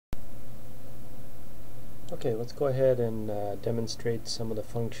Okay, let's go ahead and demonstrate some of the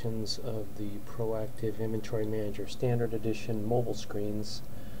functions of the ProActive Inventory Manager Standard Edition mobile screens.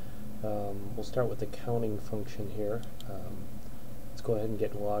 We'll start with the counting function here. Let's go ahead and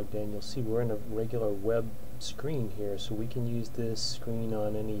get logged in. You'll see we're in a regular web screen here, so we can use this screen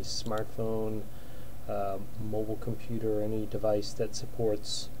on any smartphone, mobile computer, any device that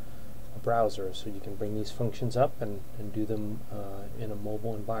supports a browser. So you can bring these functions up and do them in a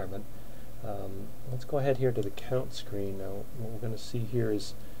mobile environment. Let's go ahead here to the count screen. Now what we're going to see here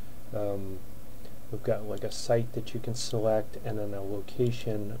is we've got like a site that you can select and then a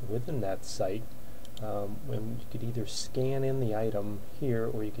location within that site. And you could either scan in the item here,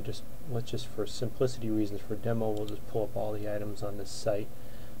 or you could just, let's just for simplicity reasons for demo, we'll just pull up all the items on this site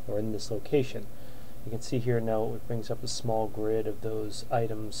or in this location. You can see here now it brings up a small grid of those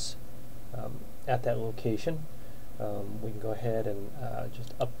items at that location. We can go ahead and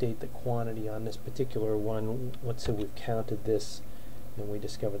just update the quantity on this particular one. Let's say we've counted this and we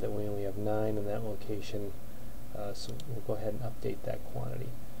discover that we only have 9 in that location, so we'll go ahead and update that quantity.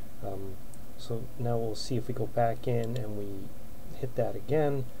 So now we'll see if we go back in and we hit that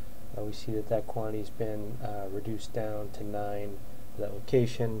again, we see that that quantity's been reduced down to 9 for that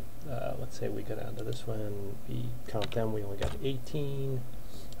location. Let's say we go down to this one, we count them, we only got 18,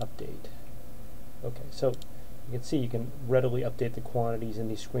 update. Okay, so you can see you can readily update the quantities in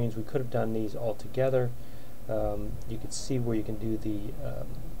these screens. We could have done these all together. You can see where you can do the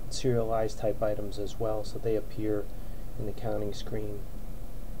serialized type items as well, so they appear in the counting screen.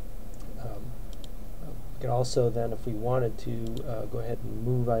 We could also then, if we wanted to, go ahead and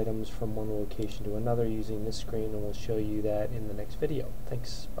move items from one location to another using this screen, and we'll show you that in the next video.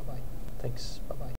 Thanks, bye-bye. Thanks, bye-bye.